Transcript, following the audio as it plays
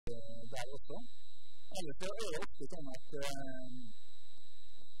der også. Ellers så det ofte sånn at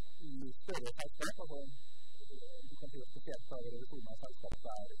i større selskap, altså du kan si spesielt av revisjonen av selskap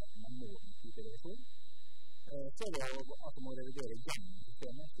der man må ut i revisjon, så det at man må revidere gjennom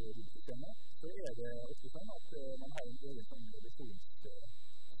systemet, så det ofte sånn at man har en egen sånn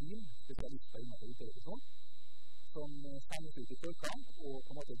revisjonsteam, spesialister innenfor uterevisjon, som sendes ut i forkant og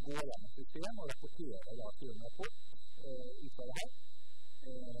på en måte går gjennom system og rapporterer da til en rapport ut av det her,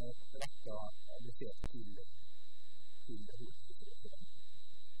 rettet adressert til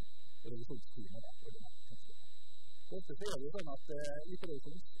revisjonsteamet da, og det så ofte så det jo sånn at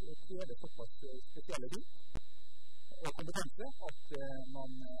uterevisjon krever såpass spesielle ting og kompetanse at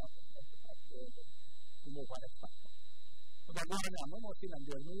du må være ekspert. Og da går man gjennom og stiller en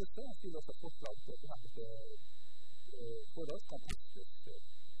diagnose og stiller også forslag til for oss kan testes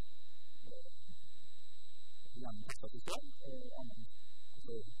gjennom testsystem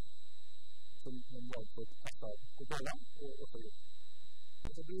som man valg for testet kontroller og så videre. Og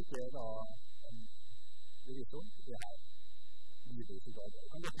så bruker jeg da en revisor til det her videre i dag. Det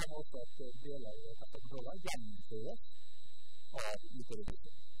kan godt hende også at deler av testet kontroller gjennomføres av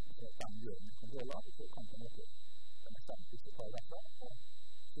uterevisor. De gjør en kontroller, og så kan man også den eksempelvis ta dette og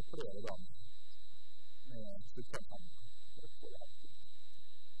supplere da med systemhandling.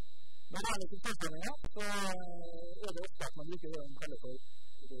 Når det systemhandlinger, så det ofte at man bruker det man kaller for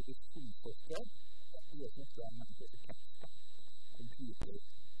revisjonssoftware. Det som også nevnt til CAPSA,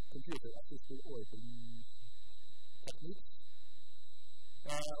 Computer Assisted Auditing Technique.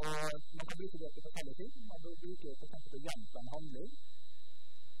 Og man kan bruke det til forskjellige ting. Man bruker det for eksempel til å gjenta en handling,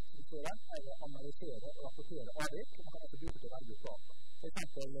 eller analysere og rapportere avvik, og man kan også bruke det til veldig data. For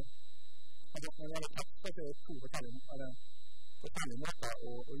eksempel, når det gjelder CAPSA, så det to forskjellige måter å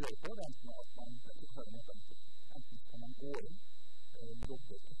gjøre på. Det enten at man enten kan man gå inn og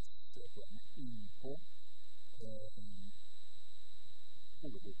jobbe tekstsystemet inn på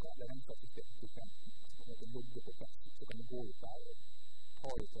hovedboka, eller regnskapssystemet. Så kan man jobbe på tekst, så kan man gå ut der og ta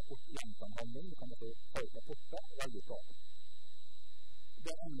ut rapport igjen på en handling. Du kan også ta ut rapporter og velge data.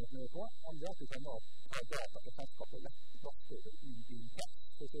 Det ender med på, andre at du kan da ta data fra selskapet og lette i din tekst,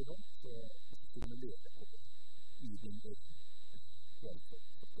 så stimulerer det på i din øyne.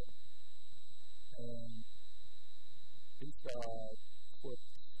 Vi skal få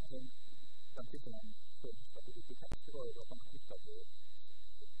den typen av statistisk tekst, det var jo da man knyttet til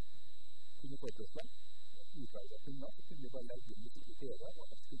kundefortøsler, utvalget av kunder, så kunne vi bare legge inn litt kriterier, og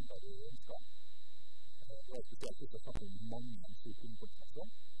at kunder vi ønsker. Det var spesielt hvis jeg snakker om mange stor kundefortøsler.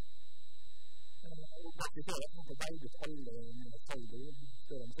 Og bak i stedet, man får velget alle med salg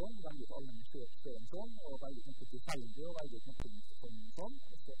større enn sånn, velget alle med større enn sånn, og velget noe tilfeldig, og velget noe som sånn,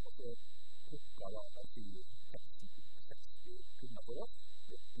 og så plukker da de teksten til 60 kunder for oss,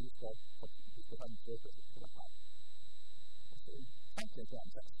 hvis vi skal faktisk ha en størrelse på dette her. Og så tenker jeg på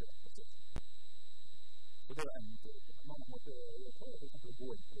en 60 rett og slett. Så det en mange måter å gjøre på, for eksempel gå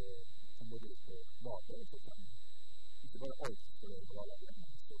inn som går ut på varer, så kan ikke bare alt for å være hjemme,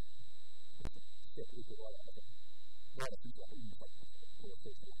 så se på ut i varer, bare synes jeg omsatt på å se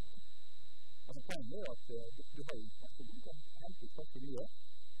på det. Altså poenget at du har informasjon, du kan hente ut ganske mye,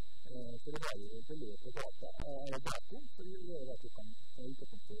 så du har jo beløp og data, så det gjør at du kan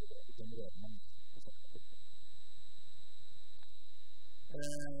utgangspunktere det og generere mange prosenter.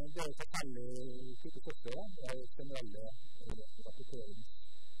 Det forskjellige typer software, det generelle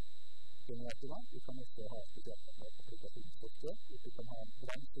rapporteringsgeneratorer. Vi kan også ha spesielt applikasjonssoftware, vi kan ha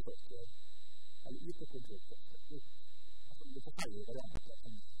bransjesoftware, eller IT-kontrollsoftware. Altså det forskjellige varianter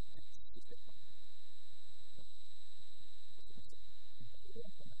som tekstsystemer.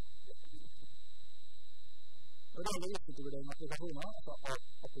 Når det gjelder risikovurdering av applikasjoner, altså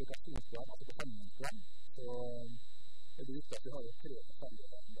applikasjonsplan, altså behandlingsplan, så det viktig at vi har 3 forskjellige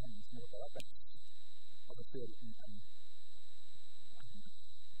behandlingsmåter av tekst. Altså før i en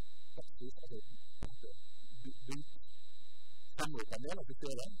praksis, altså bygd samrådpanel, altså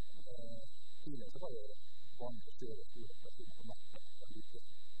før en tidligere så var det vanlig å støre store operasjoner på makten og like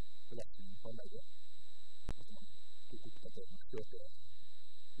belastningen på anlegget. Altså man tok oppdatering og størte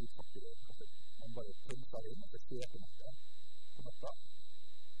utfakturering. Man bare tømte inn og størte makten på makten.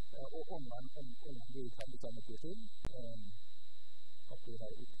 Og om man blir samme person, at det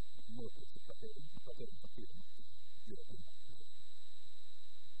er målprissoppdatering, oppdatering som fyrer makten, gjør det.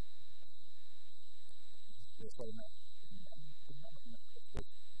 Det er svaret med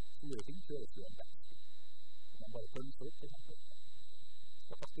store ting kjøres jo en vekst. Man bare tømmer ut, for eksempel.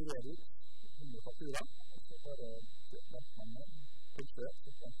 Så fakturerer ut under faktura, og så bare venter man med tømmer, så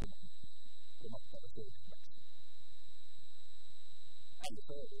venter man på makten og større vekst. ellers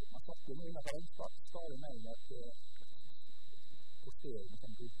så man snakker noe innenfor regnskap, stadig mer med at postering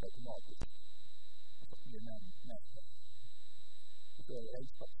som brukes automatisk. Man snakker mye mer så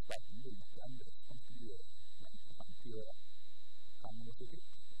regnskapsverden vil nok endres ganske mye for 50 år. Kan man også ikke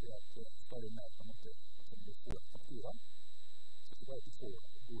det at stadig mer på en måte som du får faktura, så ikke bare du får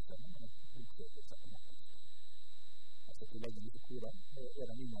godkjenning, men godkjenning automatisk. Altså at du legger litt koder, og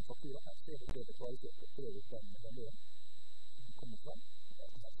den innan faktura, så det bedre kvalitet og prøver ut den lønn som kommer fram, og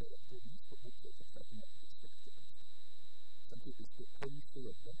at man ser at koden skal godkjenning automatisk. Så en typisk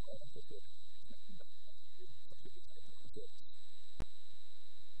punktjobben er den for å snakke med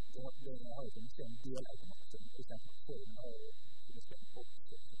det har jo ikke en delautomatisering, for eksempel formen av en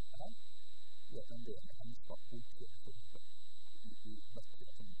folkekjøpsmåte her, i at en del av ansvar folkekjøpsmåte i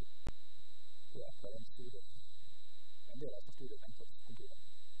vekkere som det er en stor del. En del av de store regnskapskontorer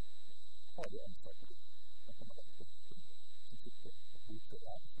har jo ansvar for det. Det kan være folkekjøpsmåte som sitter på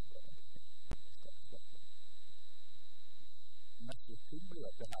folkekjøpsmåte som er en regnskapsmåte. Mest ting blir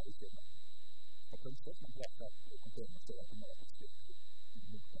at det her ikke er med. Og kanskje man har klart å kontere med seg automatisk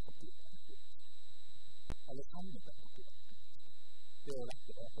mot den fakturen eller samlet den fakturen. Det er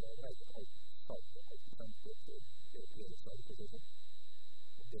lettere for å reise til alt salg og alt fremstå til det hele salgprosessen.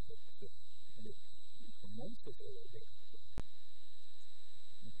 Og det er litt som noen, så er det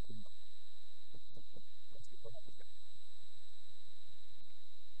litt timer. Ganske fornøyelig.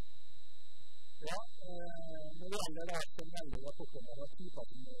 Ja, når det gjelder da generelle rapporter, det er typer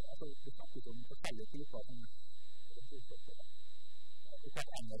som, altså vi snakket om forskjellige typer som vi kan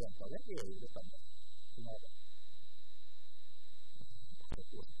endre rentaget, det er jo det samme som er det. Det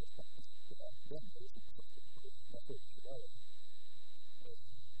er ikke faktisk, det er det er jo ikke ikke bare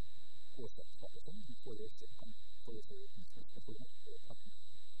årsaksfaget som vi får også kan få det til personer og kan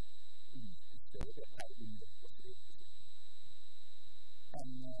innstille det per innløp og så videre.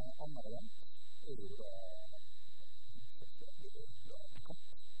 En annen variant er jo da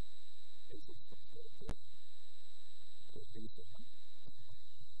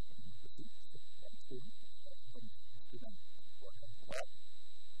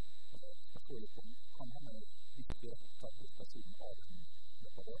kan hende viktig faktisk personen av den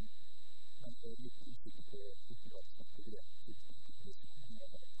løpet av men er litt usikker på hvordan det skal integrere men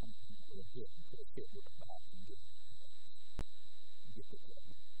kan orientere for å se hvordan det her fungerer. Det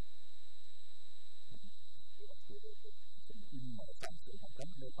er ikke som innmare fremstår man kan,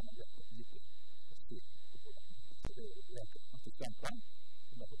 men det kan man gjøre litt å se på hvordan det er det er konsekvenser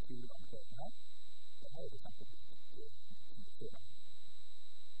som er på tilgang til den her. Det har jo eksempel ikke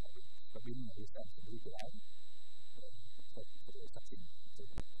skal begynne i stedet som bruker det her for å sette inn så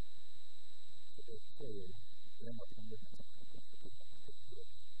det er jo det at det kan bli en sånn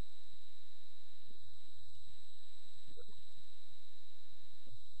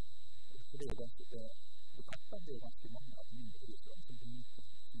så det er jo ganske det kappen det er ganske mange av mindre husland som benytter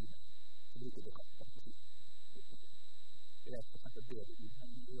sine som bruker det kappen på siden det er for eksempel bedre ut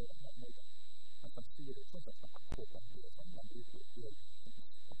enn de gjør enn Norge men som sier det sånn at man kan få det som man bruker det som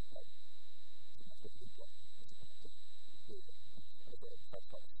man skal bruke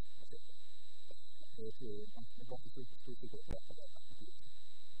det er jo ganske stor sikkerhet på dette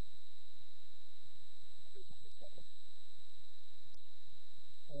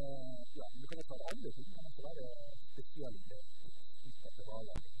ja, men det kan ikke være andre ting, men det kan være spesielle knyttet til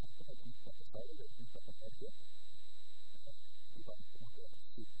varer, knyttet til salg, knyttet til marked. De kan på en måte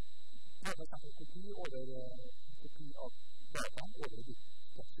si. Her er det en kopi av dataen over ditt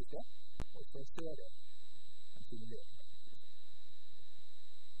skattsystem, og så ser det en simulering.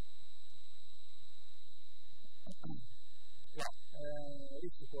 Ja,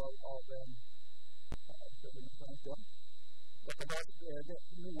 risiko av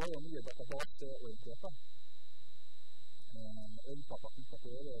noe er mye databaseorientert. Omfattet knyttet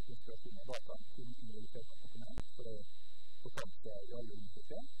til det konsentrasjon av data til individualisert dokument for å forkanse i alle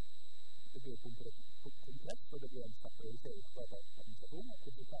system. Det blir kompleks, og det blir en sektorisering av dataadministrasjon og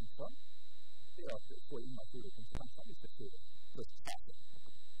konsekvenser. Det er at det får ingen store konsekvenser hvis det får først særlig.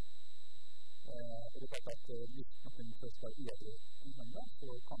 Og det er klart at hvis noen først skal uavgjøre innhåndet,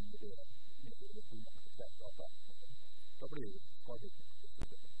 så kan det bli mer elektronisert data. Da blir det skadelig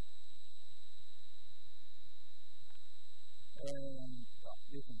ja,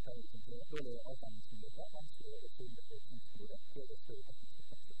 vi som tar ut en dårlig avstandsmulighet er vanskelig å finne på kjønnsmulighet for å større tekniske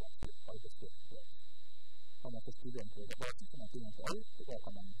konsekvenser av arbeidsdelt. Kan man få tilgang til debatten, kan man tilgang til alt, og da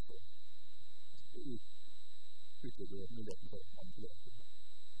kan man få utvide muligheten til å manipulere til det.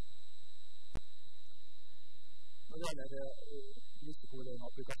 Når det gjelder risikoen av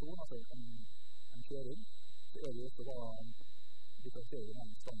applikasjon, altså en kjøring, så er det også da differensierer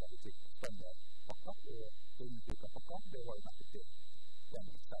mellom standardpakker og undertyper pakker. Det var jo nettopp det den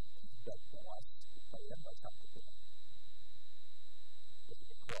eksempel Delta og S er igjen var eksempel på. Det er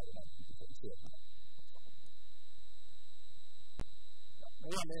ikke klare den differensieringen.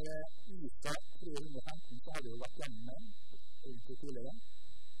 Når det gjelder ISA 315 så har det jo vært gjennom den egentlig tidligere.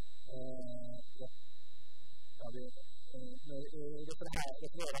 Når jeg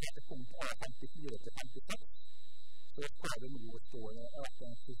refererer her til punkt A54-56 så skal det nå stå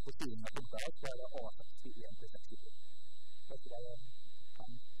en forstyring av punktet her, så er det A61-62. Så det er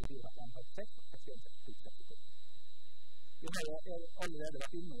 54-56 og 61-62. Vi har allerede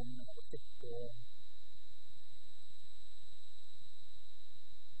vært innom og sett på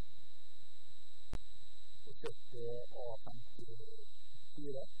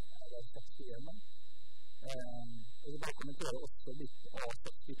A54 eller 61. Jeg vil bare kommentere også litt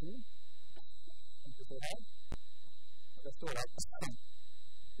A62. Det står her. Det står at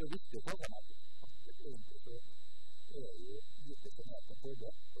det er viktig for dem at egentlig så er jo litt definert en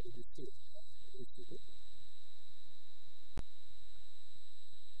fordel for å redusere risiko.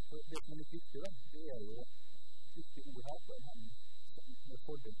 Så det som er litt viktig da, det er jo viktig ord her for en med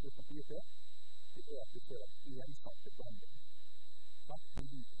fordel for IT, det er at vi får et ensartet behandling.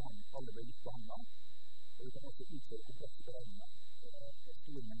 Alle blir litt behandlet, og vi kan også utføre komplekse beregninger med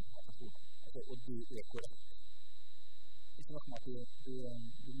store mengder personer, og det er korrekt. Ikke nok med at du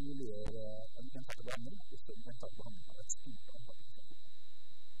muliggjør en ensartet behandling, men også en ensartet behandling av et stort antall personer.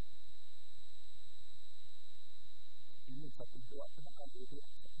 I motsetning til at man kan bruke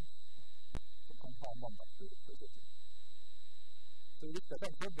som kan ha mandagsbyrd for det. Så det er viktig at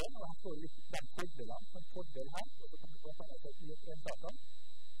den fordelen, og han får litt den fordelen, en fordel her, og så kan du få sammen seg i en data,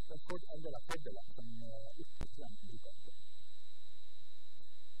 en del av fordelen som utføres gjennom bruker.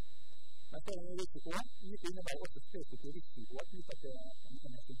 Men så er det risikoen. IT innebærer også spesifikke risikoer knyttet til en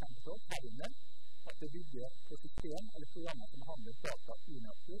kjempetår, herunder at det bygger på system eller programmer som behandler data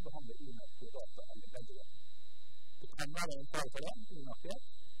unøyaktig, behandler unøyaktig data eller begge. Det kan være en fare for det, unøyaktighet,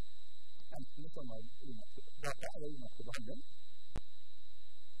 enten som er unøyaktig data eller unøyaktig behandling.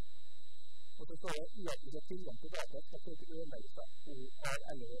 Og så står det uavhengig tilgang til data skal få til ødeleggelser av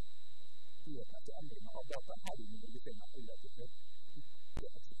eller uavhengige endringer av data, herunder modifisering av uavhengighet,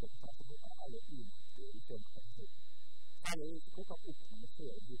 eller unøyaktig informasjon. Særlig risiko kan oppnå med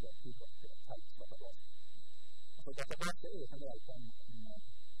flere bidrag til en felles database. Altså database er jo generelt en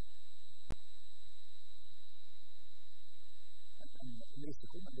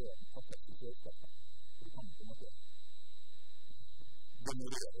risiko, men det er en faktisk kjøleskap. Du kan på en måte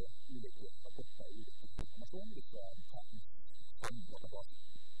generere ulike rapporter i ulike informasjon hvis du er en database.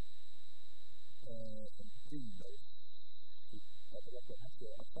 Windows database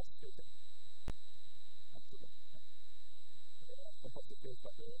er en fast kjøleskap. Fantastisk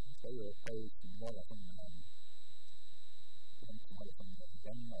kjøleskap. Det skal jo være som har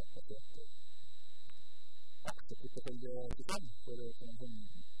venner basert aksjeporteføljesystem, så det er en sånn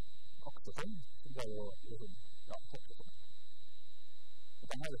aksjefond som bare aksjefond.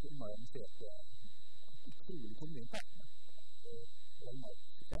 Den har jo underlansert utrolig tunge inntektene og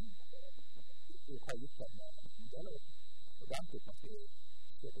regnersystem. Det har gjort den en del av det. Og det er ikke at vi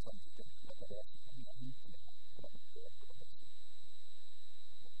ser på samme system som dette er som er mye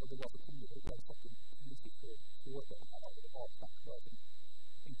og det var så tunge for å satt en musikk for fordelene av det avsett da som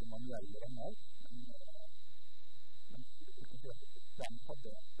ikke manuell regner, men du kan si at den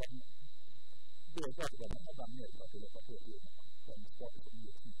hadde det er klart at den medtatt til å ta til den startet så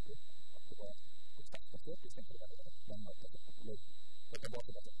mye tid på at det var prosessbasert i stedet for å være regnerbasert eller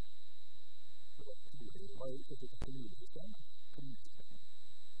databasebasert. Det var utrolig, det var jo ikke et kommunesystem, men kommunesystem.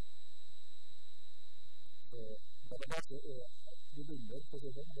 Så database er det begynner på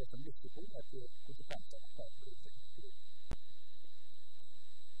det som er som risiko er til konsekvensene av utvikling.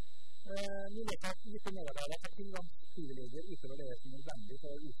 Mulighet at IT-medarbeidere tar tilgangsprivilegier utover det som er nødvendig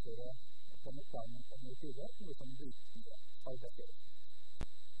for å utføre den oppgaven som er tidligere, noe som bruker arbeidsgjøret.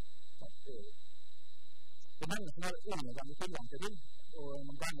 Det er mange som har unødvendig tilgang til det, og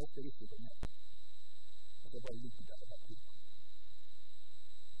man ganger ofte risiko med. Det er bare like der det er tid.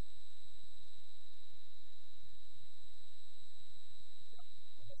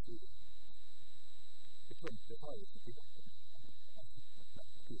 Det kommer har jo ikke tilgang til det.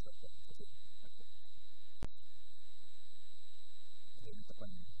 Det er ikke på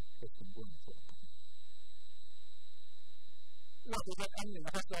en høyeste bonde for det. Uansett endring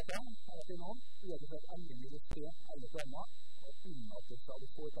av fastdata, uansett endring i system eller skjema, og unnlatelse av å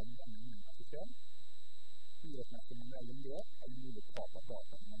foreta en endring av system, urettmessig mellom det, eller mulig tap av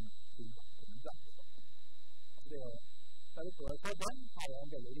data når man tilgang til nødvendig data. Det er for den har jeg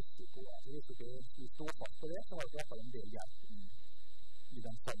en del risiko. Hvis du ikke står fast på det, så har du i hvert fall en del hjelp i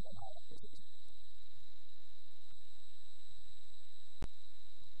den formen her.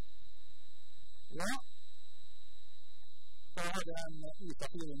 Ja, så har jeg en ut av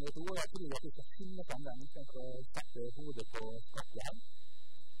 402, og jeg tror at vi skal finne frem den i stedet for å sette hodet på skapet her.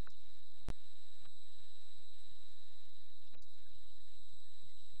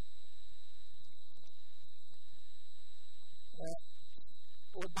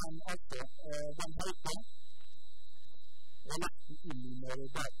 Og den høyte og nesten inn med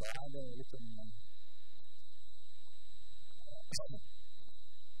data her, det liksom så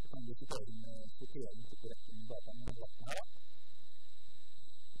kan vi sortere med korrekten data med data her.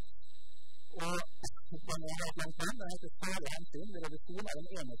 Og den helt langt frem, den heter særlig hensyn, det reduksjon av den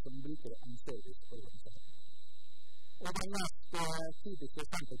ene som bruker en serviceorganisasjon. Og den mest typiske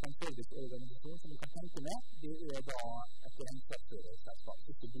eksempel på en serviceorganisasjon som vi kan tenke med, det da et regnskapsførerselskap,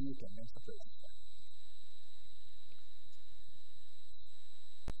 ikke bruker en regnskapsførerselskap.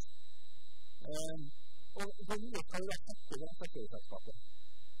 Og hvor mye kan vi sette regnskapsførerselskapet?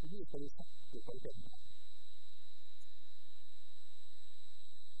 Hvor mye kan vi sette kvaliteten?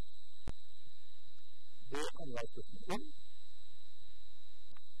 Det kan vi være spørsmål om.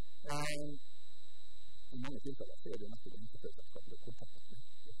 I mange tilfeller så det nesten regnskapsførerselskapet kontaktet med.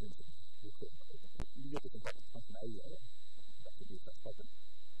 Lite kontakt med sin eier, dette bilselskapet.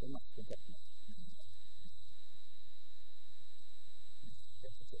 Det mest kontakt med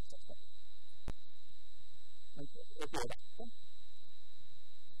regnskapsførerselskapet. Men det dette.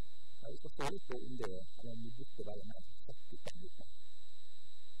 Jeg skal få litt på om det, eller om vi burde være med 70 litt.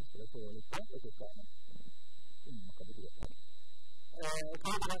 Så skal jeg få litt på, og så skal jeg om noe begrep her. Den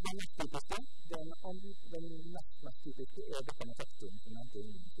mest typiske, den mest typiske dette med sektoren som nevnte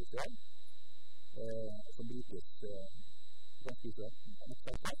innledningsvis, som brukes ganske uansett av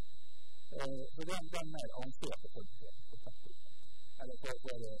nettselskap. Så den mer avanserte formen for sektor, eller for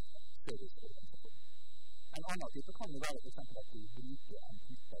serviceorganisasjon. En annen type kan jo være for eksempel at vi bruker en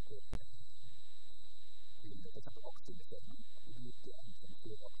type til for eksempel aksjeinvestering, at vi bruker en som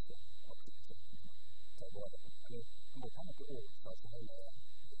står aksjeinvestering. Eller man må ta noe overslag for hele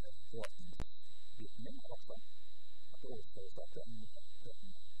forvaltningsbiten min av aksjer. At det overslaget til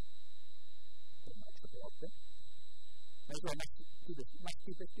en aksjeforvalter. Men jeg tror mest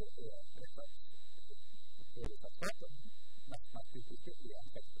typiske rett og slett serviceselskap, mest typiske en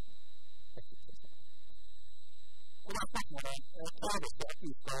sektorselskap. Og da spørsmålet kreves det at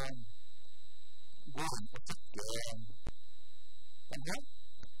vi skal gå inn og sjekke den her.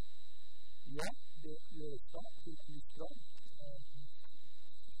 Ja, det gjøres da til en viss grad.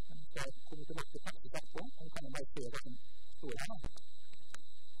 Men vi skal komme tilbake til faktisk etterpå, og vi kan jo bare se det som står her.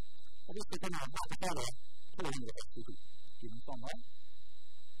 Og vi skal kunne bare bare 262 til en standard.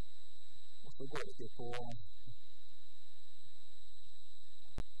 Og så går det til på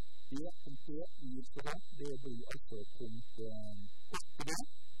det som det gir seg da, det blir altså punkt 8D.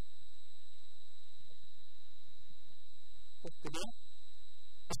 8D.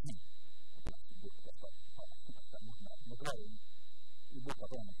 Må dra inn i boka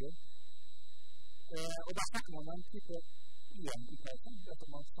på denne tid. Og da snakker man om en type 1-uttalelse. Det er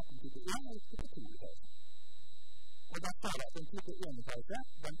man snakker om type 1 og type 2-uttalelse. Og da står det at en type 1-uttalelse,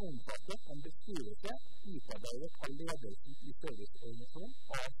 den omfatter en beskrivelse utarbeidet av ledelsen i serviceorganisasjon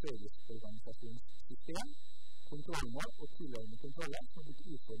av serviceorganisasjonssystem, kontrollmål og tilhørende kontroller som blir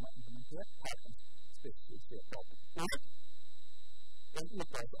utformet og implementert per en spesifisert dato. Og en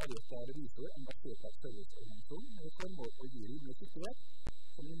uttalelse avgjort av revisor engasjert av serviceorganisasjon med formål å gi rimelig sikkerhet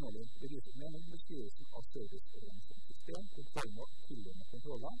som inneholder revisor mening beskrivelsen av serviceorganisasjonssystem, kontrollmål og tilhørende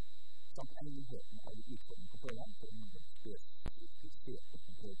kontroller samt egenheten av de utformende kontrollene for å nå spesifiserte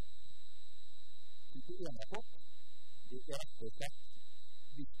kontroller. Type 1-rapport, det rett og slett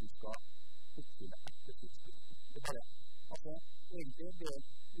hvis du skal oppfylle ettertidsplikten. Det er bare, altså egentlig det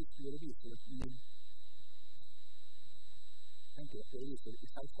hvis du er revisor tenker at det er revisor i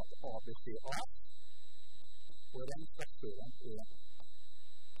selskapet ABCA, og regnskapsføreren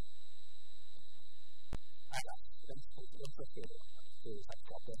regnskapsføreren i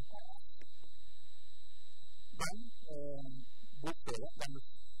selskapet AS. Den bokfører, den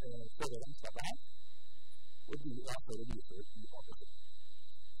fører regnskapet her, og de altså revisor i ABC.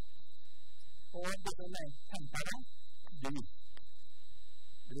 Og det som er tenkt her da, det er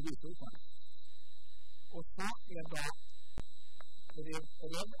revisor sånn. Og så da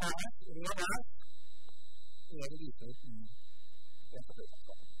Rød AS, revisor i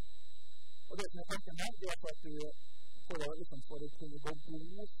regnskapsførerselskapet. Og det som er tanken her, det at du for å liksom få det til å gå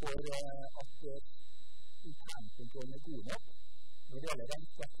god for at internkontrollen god nok når det gjelder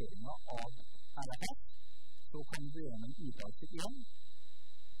registreringen av RFS, så kan vi gjøre en uttalelse igjen,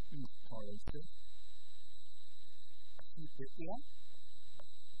 uttalelse type 1,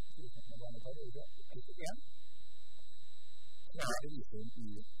 fra revisoren i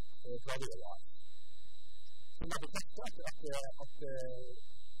graderer. Så det betyr at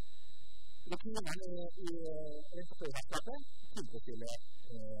rutinene i registreringsregnskapet tilfredsstiller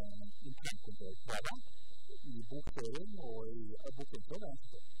internkontrollkravet i bokføring og i bokkontroll.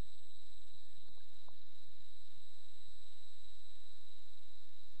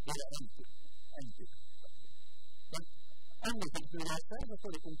 Det enkelt. Men anleggskontrollrase, da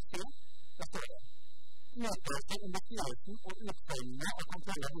står det punkt 3, da står det utførelse, investerelsen og utføringen av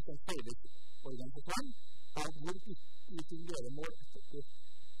kontroller hos en serviceorganisasjon og hvorvidt de fungerer måleffektivt.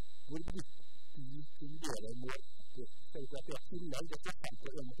 Hvorvidt de fungerer måleffektivt. Så det er tillegg, det er på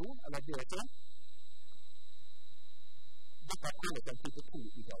 1 og 2, eller B og C. Dette kalles en type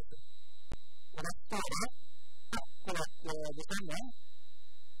 2-uttalelse. Og da står det akkurat det samme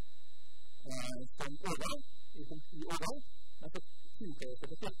som over, i punkt 10 over, men så tilføyer det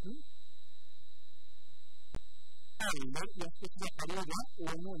beslutning, eller i en spesiell periode,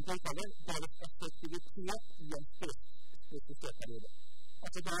 og noen tilfeller der det er effektivitet i en spesiell periode.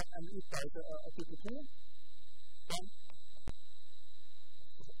 Altså det er en uttalelse av type 2, som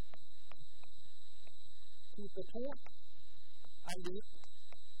type 2 er lik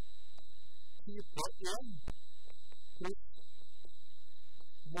type 1 pluss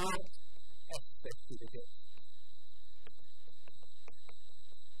måleffektivitet.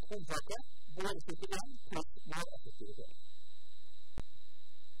 Omfatter både type 1 pluss måleffektivitet.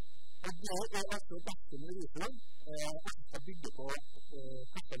 Og det er altså dette med revisor skal bygge på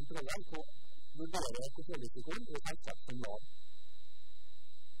kontroller på å vurdere kontrollrisikoen og selskap som lav.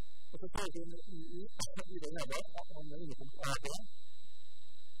 Og så tar vi i det nedover at man er inne på AD.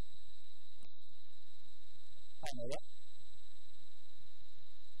 Her nede.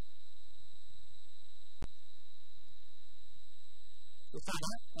 Så sier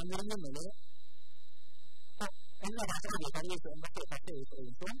det, men rimelig en av de andre kan vise en basert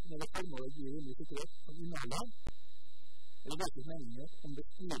serviceorganisasjon med det formål å gi rimelig sikkerhet som inneholder eller virkelig meninger om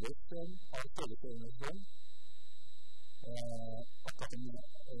beskrivelsen av serviceorganisasjon akkurat som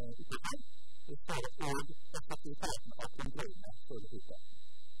utvikling. Det står og effektiviteten av kontrollene for det siste.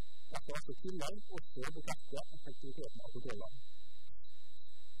 Dette er altså tillegg også å bekrefte effektiviteten av kontrollene.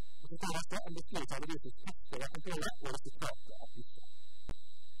 Og så tar dette en beskrivelse av det vises effekter av kontroller og resultatet av disse.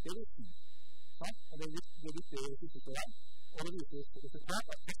 Det er viktig. Og det er viktig i siste større. Og det viser resultat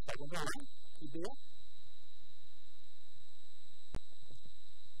av dette kontrollen i B.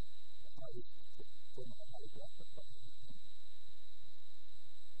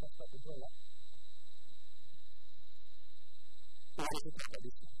 Dette kontrollen. Og resultatet av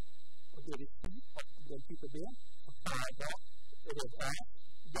disse. Og det vil si at den type B er da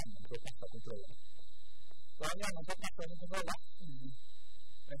gjennomført dette kontrollen. Da er gjennomført dette kontrollen i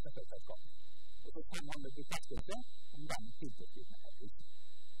regnskapsselskapet. Og så kan man med bekreftelse om den tilfredsstillende av disse.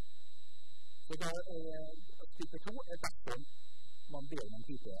 Så da type 2 er derfor man ber om en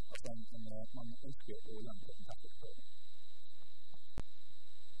type at man ønsker å gjennomføre en regnskapsprøve.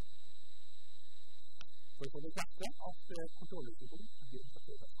 For å få bekrefte at kontrollrisikoen i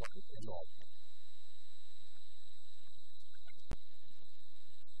regnskapsselskapet er lav.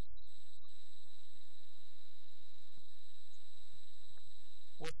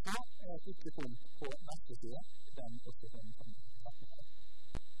 Og så er et viktig punkt på neste side, den også som snakker her.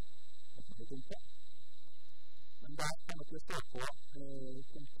 Dette er punktet. Men der kan dere stå på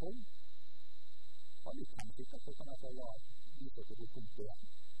punkt 12. Og litt hensikt, så kan jeg la vise på punktet igjen.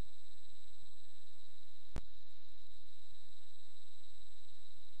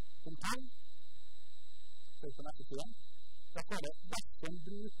 Punkt 12. Så på neste side. Da står det dersom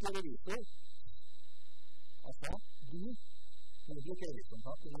bruker revisor. Altså, du med brukerrevisoren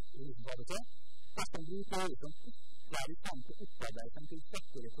til revisoren. Dersom brukerrevisoren ikke er i stand til å opparbeide seg til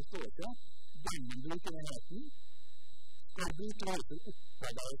sterkere forståelse gjennom brukerenheten, skal brukerrevisoren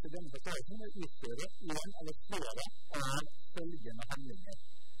opparbeide seg denne forståelsen og utføre en eller flere av følgende handlinger.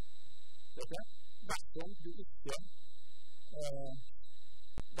 Dersom du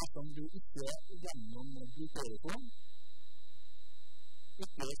ikke gjennom brukerrevisoren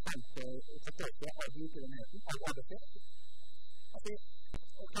ikke er i stand til å forståelse av brukerenheten av ADC,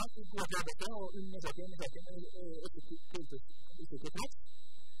 og klart, vi går til ADC og undersøker ikke tilfreds.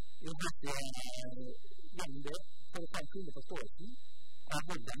 Vi bruker gjennom det for å ta en kunde forståelsen av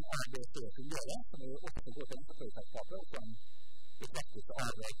hvordan ADC fungerer, som vi også går til regnskapsselskapet og få en bekreftelse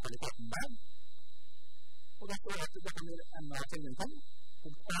av kvaliteten der. Og da står det at det kan bli en av tingene sånn.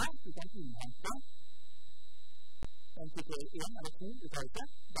 Punkt A, du kan innhente en type 1 eller 2 uttalelse,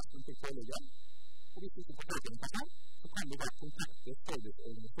 dersom det foreligger. Og hvis du ikke får følgende person, så kan du da kontakte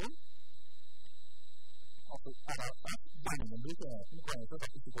serviceorganisasjonen. Altså RFF, gjennom brukerheten, kan jeg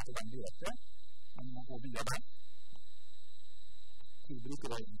faktisk ikke gå til den direkte, men man går via den til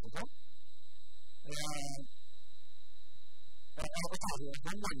brukerorganisasjonen. Og ta det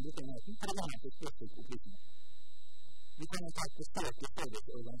den veldig enheten for å være til spesielt opplysninger. Vi kan ta et besøk til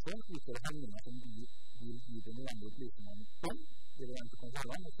serviceorganisasjonen, utføre handlinger som vil gi det nødvendige opplysningene om, det vil gjøre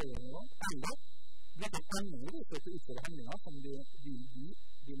kontrollene og følgenivå, eller bruke handlinger for å utføre handlinger som vil gi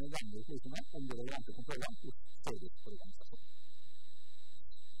de nødvendige opplysningene om det relevante kontrollene hos serviceorganisasjonen.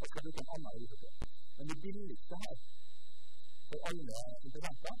 Og skal bruke en annen utføre. Men det billigste her for alle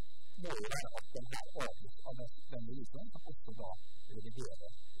interessenter må jo være at den her avgjøres av den bevisningen som også da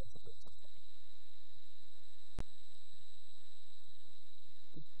redigerer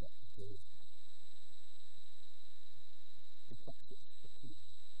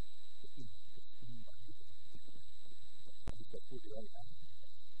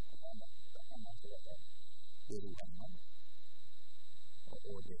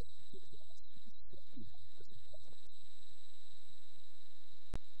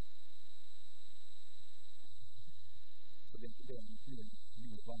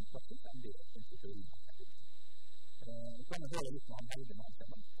den selvfølgelig. Kan jeg høre litt når han heldig med han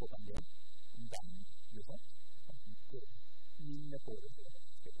kommer på den del om den liksom minne på det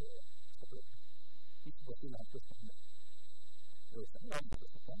skal på ikke på til han spørsmål om det og så er det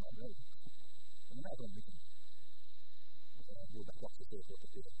spørsmål om det men det er sånn liksom hvor det klassisk er for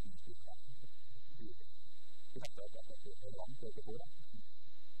å til det det er langt å gå på det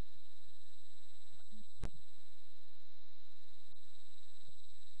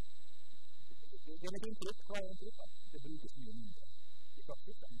det er litt inntrykk, hva er inntrykk? Det brukes mye mindre i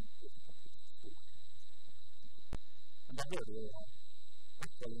praksis enn det som faktisk står. Men da bør det jo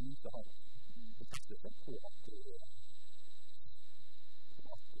akkurat eller minst ha bekreftelse på at det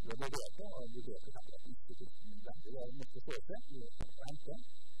er vurdert og vurdert at det ikke er nødvendig. Det er nødt til å se i rente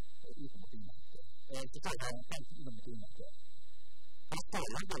uten å innvente. Så tar jeg en rente uten å innvente. Men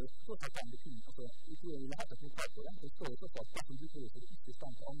det står jo fortsatt den betydning, altså jeg tror jeg vil ha et konkret på det. Det står jo fortsatt at dersom du får det ikke i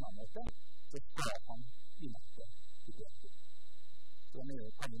stand til å anvende så skal han innvente til det. Så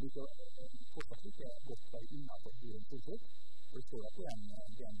det kan jo like fortsatt ikke godt være innenfor en politikk, og det står at det er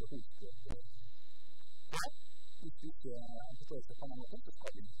en behovsprøv. Ja, hvis du ikke forstår seg på en måte, så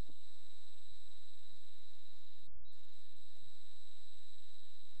skal vi innvente.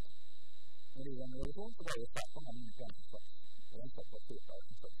 Når det er en revisjon, så var det jo svært på mange innvendelsesplass. Det er en slags stort av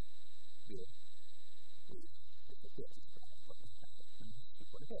en slags byrå. Det er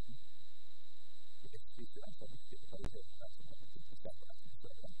kvaliteten. Det er viktig at det er viktig for kvaliteten der som er viktig for skapen som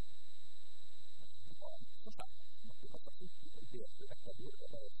står den. Det var en forstand. Man kunne ha sagt ut og bedre etter bord. Det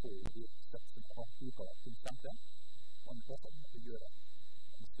var å få de setsen av uttaler til stemte. Og en forstand at det gjør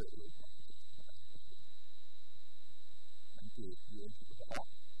en større utgangspunkt. Men det gjør ikke det bra.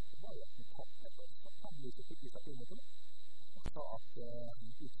 Det var jo at vi tatt med oss at han lyser til disse filmene. Og sa at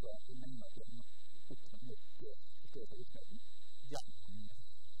ut fra en mengde av dem oppnå mot større virksomheten gjennom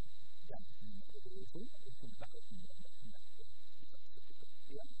revolution og som derfor kommer det med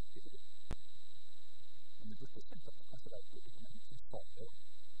igjen til det. Men det burde tenkt at kanskje det er et dokument som starter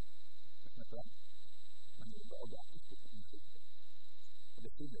men det er ikke dokument. Og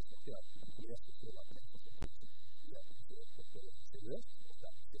det synes nok at det ikke er så stort at det er så stort som det er seriøst og det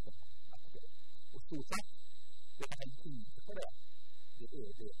er ikke så akkurat. Og stort sett, det er en innelse for det. Det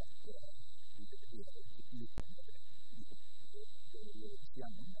er det at det er et utgangspunkt det er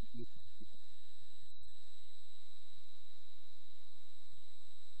gjennom en utgangspunkt.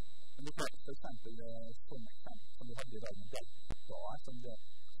 Men det er for eksempel sånn eksempel som vi hadde i dag med delta som det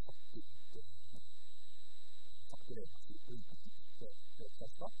fakturert i utgangspunkt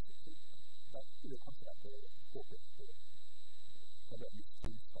selskap. Der skulle kanskje det være påpekt på det. Det er litt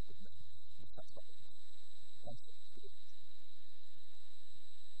kunnskapet med selskapet. Kanskje det er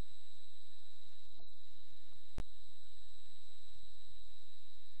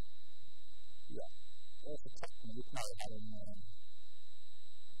ja, det er så tatt med litt mer her om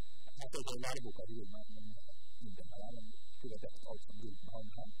jeg tror det er læreboka de vil med innbygger her, om prioritet alt som vil med havn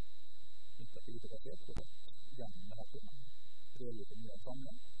her. Ikke at det ikke er helt, og gjennom det her til man prøver på mye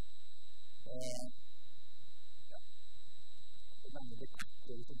sammen. Ja, og denne det kvart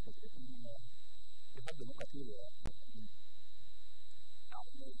revisjonsaktiviteten, vi hadde noe tidligere. Ja,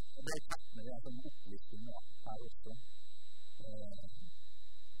 og det er kvart med det, som opplisting nå her også.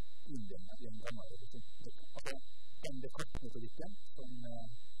 Innbygger i en gammel revisjon. det kartmetodikken som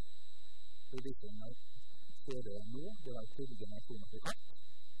revisjonen ser det nå, det var tredje generasjoner for kart.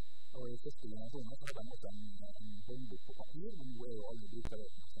 Og i første generasjoner så hadde de også en håndbok på papir, men nå jo alle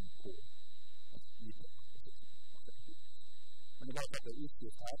brukerøkene på et lite. Men det var at det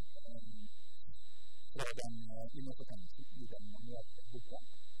utgift her fra den innholdsfortegnelsen i den manuelle boka.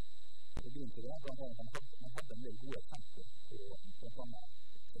 Og grunnen til det var at man hadde en del gode eksempler på blant annet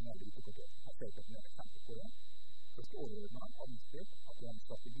som er brukerkort. Jeg ser på flere eksempler på det. Først overordnet administrert at det er en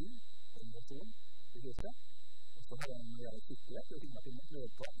strategi, en innovasjon, begrepet. Og så har man en reell sikkerhet, og finner at det er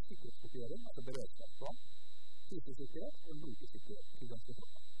nødplan, sikkerhetskopiering, altså beredskapsplan, fysisk sikkerhet og logisk sikkerhet til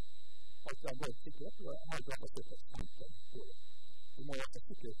organisasjonen. Altså er både sikkerhet, og har ikke vært et eksempel på det. Du må ha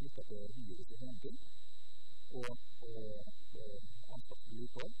sikkerhet knyttet til virus i henting, og ansatte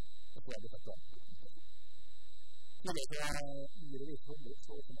uthold, og så er det et eksempel. I revisjonen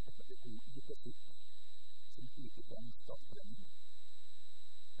så er det et god hypotek som utvikler en statsforening.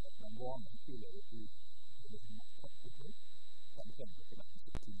 Den vanlige tidligere i teknikken, den kjenner på den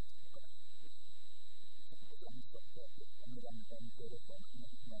institutten. Og når den ser også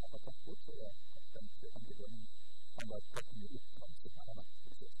når man har tatt bort, så er den teknikken han var teknisk oppgang som er vært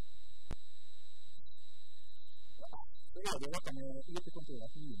prosess. Så er det noe med IT-kontoret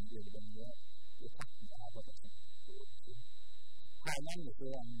som gir det den teknikken her var det sånn. Her nevnes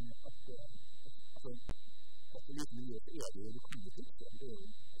det at det liten mye så er det jo du kan jo fikse.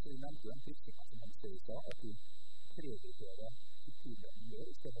 Vi nevnte jo en fiksing som man ser i seg, at du prioriterer kulturen gjør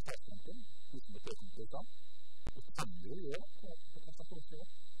i stedet for fastlanken, uten betegnelser. Det kan du jo gjøre på prestasjonsnivå.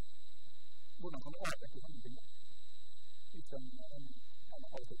 Hvordan kan du avdekke sånne ting? Hvis en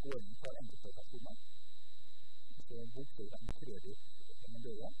av det går inn for enkeltpersoner, så bokfører en kreditt som en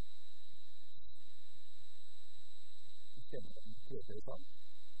døde. I stedet for en kreditt i seg.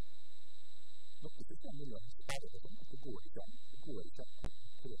 Noe system vil jo spare det sånn at det går ikke an. Det går ikke an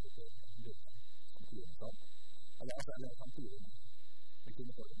kreditt til en døde samtidig med seg. Eller samtidig med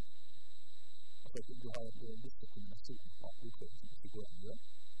kundeformen. Altså du har visse kombinasjoner av bokføring som ikke går an å gjøre.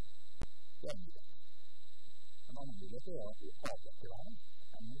 Det er en mulighet. En annen mulighet er at du avdekker det her.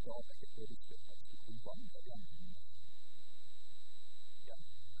 En måte å avdekke på risikoeffektivt omfang er gjennom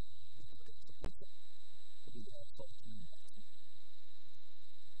risikoeffektivt. Fordi det er sånn som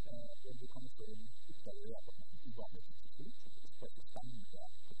og du kan også oppdage det at man er uvanlig risikoeffektivt, så det er så spennende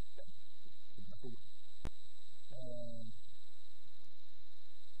den kombinasjonen.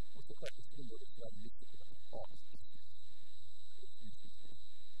 Og så klart det skal det være en risikoeffektivt avdekke.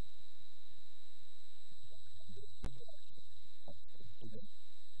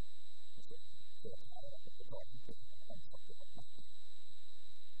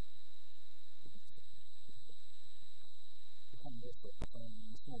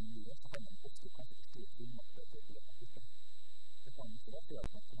 Små miljøer så har man ofte kanskje for stor fullmakt til å gjøre det. Det kan ikke være flere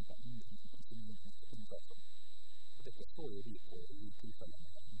som kan ta mye som kanskje mye som skal kunne være sånn. Og dette så jo vi på i tilfellene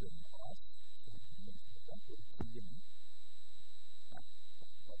med bønnen av oss, så vi kan gjøre det på timen. Nei,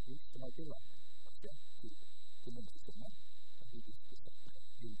 det er fullt som er tilvært til lønnssystemet. Det er jo ikke sett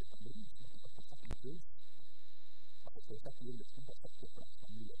bildet av lønn, som er på sett med lønn. Altså så er sett bildet som har sett på plass av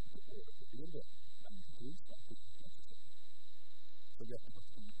muligheten til å overføre bildet, men en lønn som er til lønnssystemet. Så det er en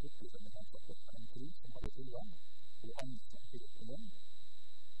kutte som er ganske opp en pris som har tilgang, og ansvar til å lønn,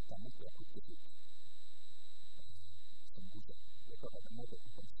 da måtte jeg kutte ut som godkjent. Det er klart at en måte å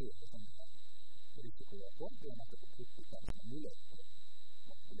kompensere sånne risikoer på, det er at det får kutte ut den som er mulighet til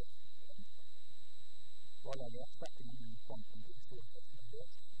å lønne. Hva lager jeg? Svekker man en kvantumkontroller som er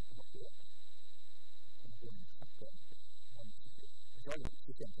løst, som er løst, kan man få en eksempel av en system. Det er alle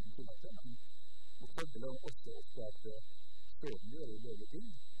system som er tillattet, men det fordrer også ofte at Søren gjør jo løye ting,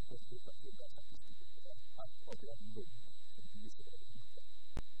 og så er det jo statistikk på det. Her har vi en lønn som viser det litt.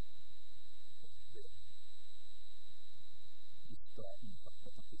 Hvis det er innsatt på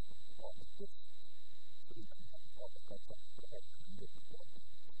statistikk på avdekkes, så vil man avdekke et sagt for å ha en lønn på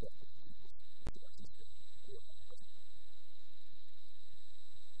avdekkes. Det er siste året.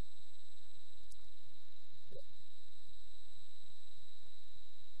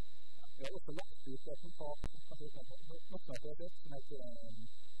 Jeg har også lagt ut et notat som heter fortsatt.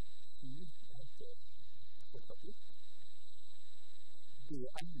 Det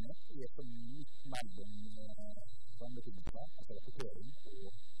emnet er som midt mellom rammebetingelser, altså rapportering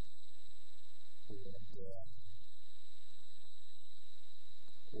og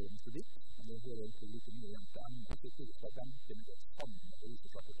metodikk. Men det hører ikke like mye igjen til emnet. Så jeg skal vente med det sammen med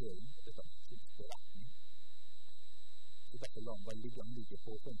vises rapportering, og dette er en beretning. Så derfor la den bare ligge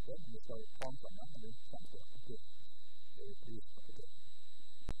på kontet, men det skal ta den sammen, men det er frem til rapportering. Det er jo politisk rapportering.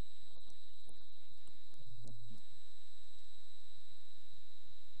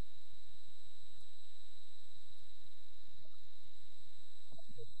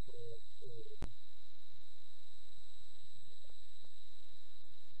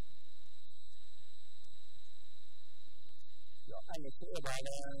 så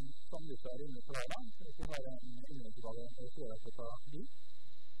det som du ser inne på Røyland, så vi har en innenriksvalg og forelesning på by.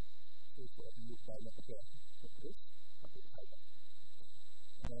 Så får vi en lukket leppetøy på pris, og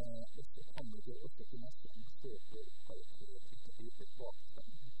så kommer det også til neste gang så på kvalitet tilbake.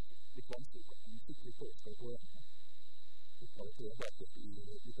 Litt vanskelig på en skikkelig påstå på kvalitet baket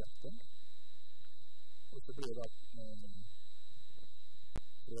i testen. Og så blir det forelesning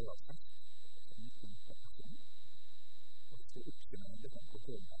som ikke informasjon. Og så oppsynner det kan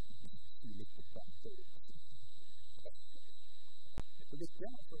fortelle at det er litt bestemt for så viktig,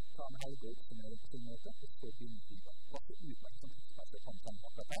 så tar vi halvgård som sin måte, og så begynner vi da. Hva så utlegg som ikke kan komme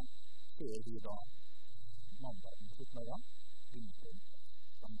akkurat her, før vi da mandag den 14. gang begynner på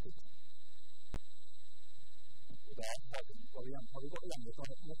samtidig. Og da har vi gått igjen til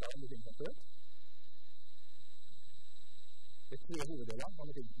noe av andre ting som før. Det er 3 hoveddeler,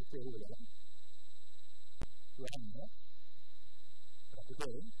 mange ting er 3 hoveddeler. Uavhengighet,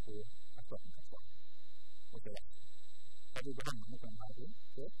 rapportering og erstatningsansvar. Og det er har vi behandlet noe av denne her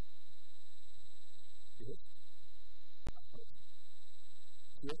før? I høst?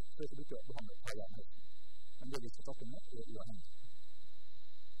 I høst så er det ikke behandlet på hele høsten. Men det vi skal snakke med er uavhengighet.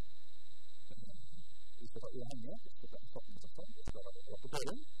 Vi skal ha uavhengighet, vi skal ha erstatningsansvar, vi skal ha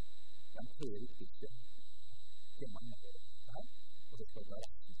rapportering. Den 3 viktigste temaene er det her, og det skal være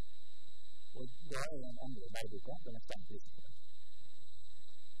resten. Og da er den andre veiboka, den er stemt liste på det.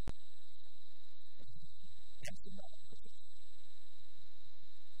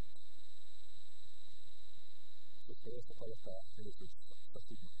 Så også ta dette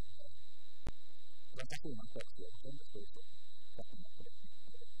ressursstasjoner. Transaktionen for aksjeaksjon, det står også settene på det.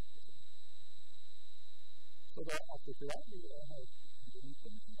 Så da avslutter jeg. Vi har